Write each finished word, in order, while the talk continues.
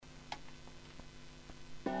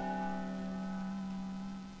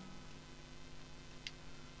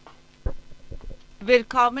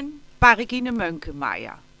Willkommen bei Regine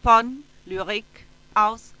Moenkemeier von Lyrik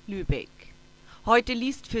aus Lübeck. Heute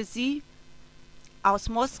liest für Sie aus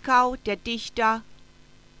Moskau der Dichter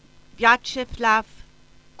Wjatscheslaw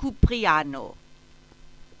Kupriano.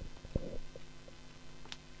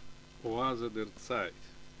 Oase der Zeit.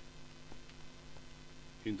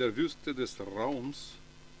 In der Wüste des Raums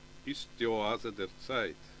ist die Oase der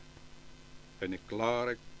Zeit, eine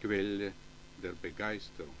klare Quelle der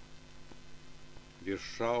Begeisterung. Wir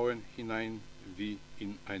schauen hinein wie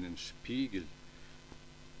in einen Spiegel.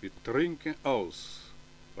 Wir trinken aus,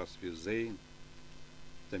 was wir sehen,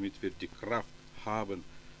 damit wir die Kraft haben,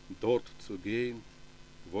 dort zu gehen,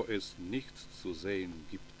 wo es nichts zu sehen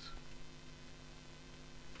gibt.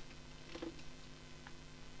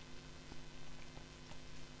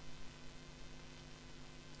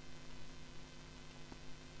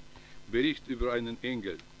 Bericht über einen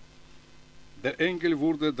Engel. Der Engel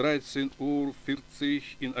wurde 13:40 Uhr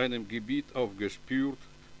in einem Gebiet aufgespürt,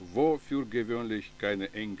 wo für gewöhnlich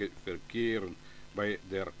keine Engel verkehren. Bei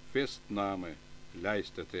der Festnahme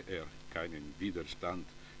leistete er keinen Widerstand.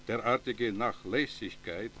 Derartige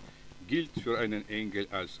Nachlässigkeit gilt für einen Engel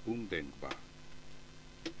als undenkbar.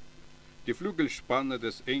 Die Flügelspanne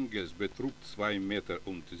des Engels betrug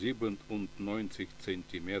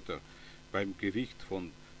 2,97 Meter beim Gewicht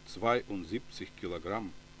von 72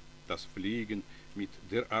 Kilogramm. Das Fliegen mit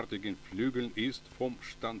derartigen Flügeln ist vom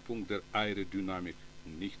Standpunkt der Aerodynamik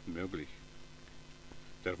nicht möglich.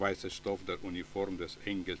 Der weiße Stoff der Uniform des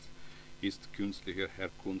Engels ist künstlicher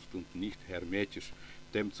Herkunft und nicht hermetisch,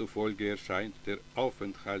 demzufolge erscheint der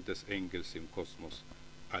Aufenthalt des Engels im Kosmos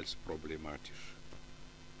als problematisch.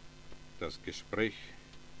 Das Gespräch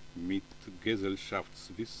mit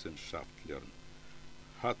Gesellschaftswissenschaftlern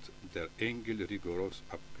hat der Engel rigoros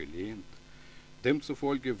abgelehnt.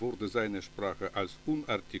 Demzufolge wurde seine Sprache als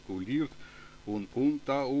unartikuliert und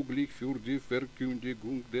untauglich für die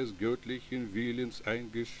Verkündigung des göttlichen Willens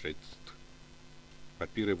eingeschätzt.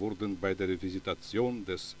 Papiere wurden bei der Visitation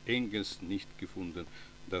des Engels nicht gefunden,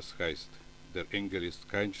 das heißt, der Engel ist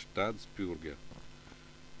kein Staatsbürger.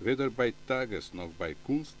 Weder bei Tages- noch bei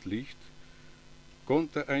Kunstlicht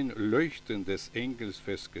konnte ein Leuchten des Engels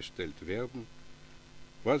festgestellt werden,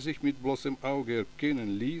 was sich mit bloßem Auge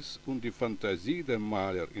erkennen ließ und die Fantasie der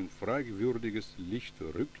Maler in fragwürdiges Licht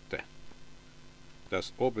rückte.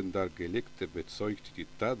 Das oben dargelegte bezeugt die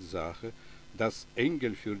Tatsache, dass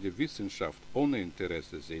Engel für die Wissenschaft ohne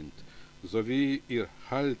Interesse sind, sowie ihr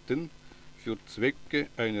Halten für Zwecke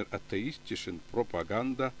einer atheistischen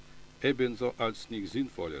Propaganda ebenso als nicht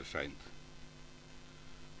sinnvoll erscheint.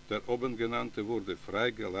 Der oben genannte wurde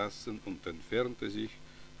freigelassen und entfernte sich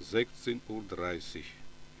 16:30 Uhr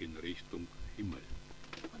in Richtung Himmel.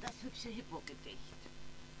 Und das hübsche Hippo-Gedicht.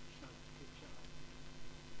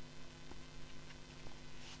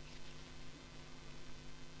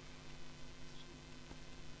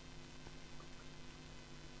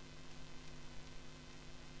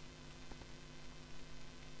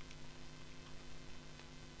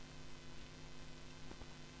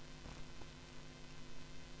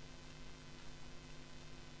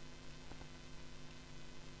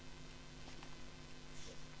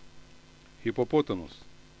 Hippopotamus.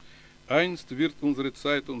 Einst wird unsere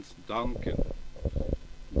Zeit uns danken,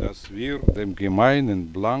 dass wir dem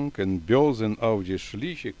gemeinen, blanken, Bösen auf die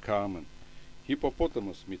Schliche kamen,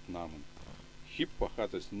 Hippopotamus mitnahmen. Hippo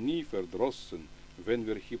hat es nie verdrossen, wenn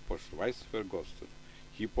wir Hippo Schweiß vergossen.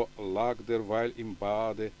 Hippo lag derweil im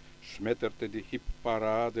Bade, schmetterte die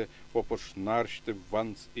Hipparade, Popo schnarchte,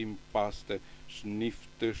 wann's ihm passte,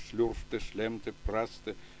 schniffte, schlürfte, schlemmte,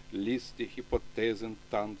 praste, ließ die Hypothesen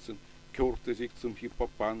tanzen, kürte sich zum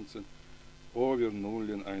Hippopanzen. O, wir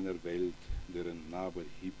Nullen einer Welt, deren Nabel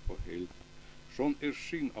Hippo hält. Schon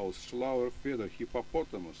erschien aus schlauer Feder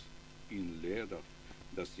Hippopotamus in Leder,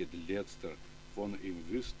 dass jed letzter von ihm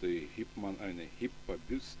wüsste, hebt man eine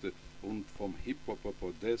Hippobüste und vom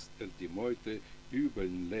Hippopodest er die Meute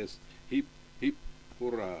übeln lässt. Hip, hip,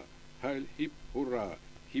 hurra, heil, hip, hurra,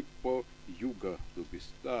 Hippo, Juga, du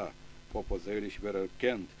bist da. Popo selig wer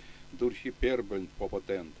erkennt, durch Hyperbeln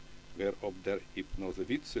popotent. Wer ob der Hypnose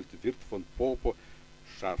witzelt, wird von Popo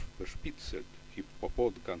scharf bespitzelt.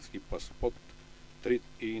 Hippopot, ganz Hippospot, tritt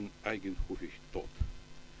ihn eigenhufig tot.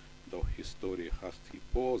 Doch Historie hasst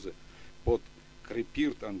Hippose, Pot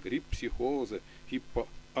krepiert an Gripppsychose, Hippo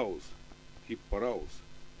aus, Hippo raus,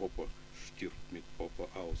 Popo stirbt mit Popo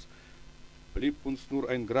aus. Blieb uns nur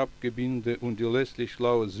ein Grabgebinde und die lässlich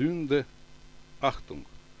schlaue Sünde. Achtung,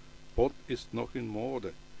 Pot ist noch in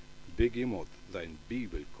Mode. Begemot, sein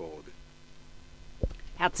Bibelcode.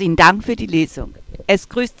 Herzlichen Dank für die Lesung. Es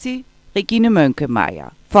grüßt Sie Regine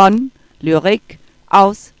Moenkemeier von Lyrik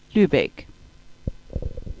aus Lübeck.